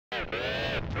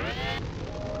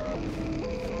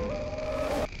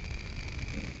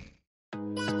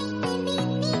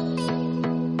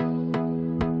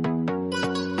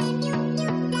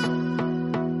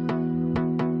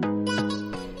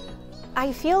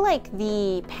I feel like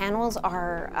the panels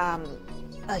are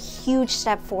a huge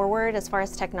step forward as far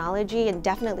as technology, and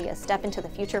definitely a step into the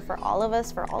future for all of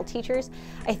us, for all teachers.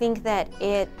 I think that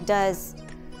it does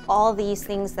all these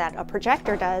things that a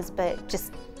projector does, but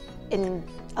just in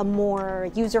a more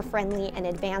user-friendly and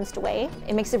advanced way.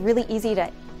 It makes it really easy to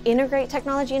integrate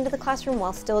technology into the classroom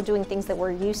while still doing things that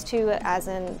we're used to, as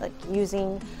in like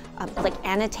using, like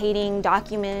annotating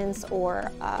documents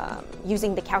or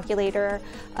using the calculator,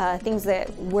 things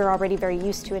that we're already very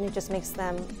used to, and it just makes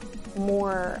them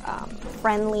more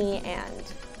friendly and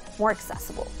more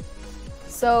accessible.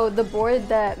 So the board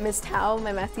that Ms. Tao,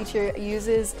 my math teacher,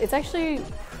 uses, it's actually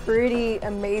pretty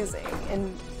amazing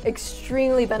and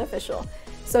extremely beneficial.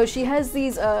 So she has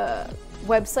these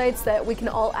websites that we can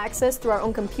all access through our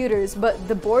own computers, but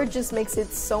the board just makes it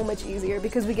so much easier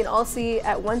because we can all see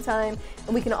at one time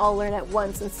and we can all learn at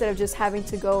once instead of just having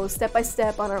to go step by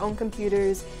step on our own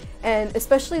computers. And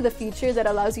especially the feature that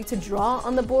allows you to draw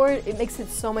on the board, it makes it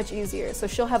so much easier. So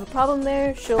she'll have a problem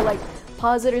there, she'll like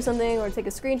pause it or something or take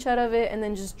a screenshot of it and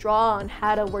then just draw on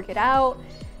how to work it out.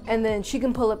 And then she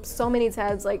can pull up so many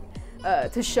tabs like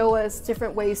to show us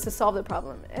different ways to solve the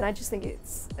problem. And I just think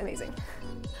it's amazing.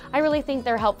 I really think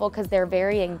they're helpful because they're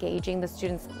very engaging. The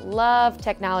students love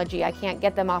technology. I can't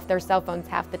get them off their cell phones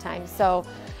half the time. So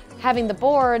having the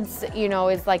boards, you know,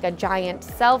 is like a giant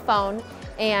cell phone.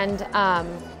 And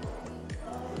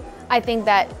I think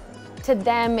that to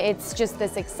them, it's just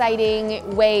this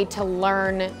exciting way to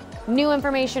learn new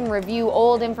information, review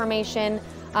old information.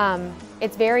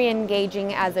 It's very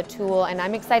engaging as a tool, and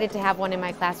I'm excited to have one in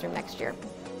my classroom next year.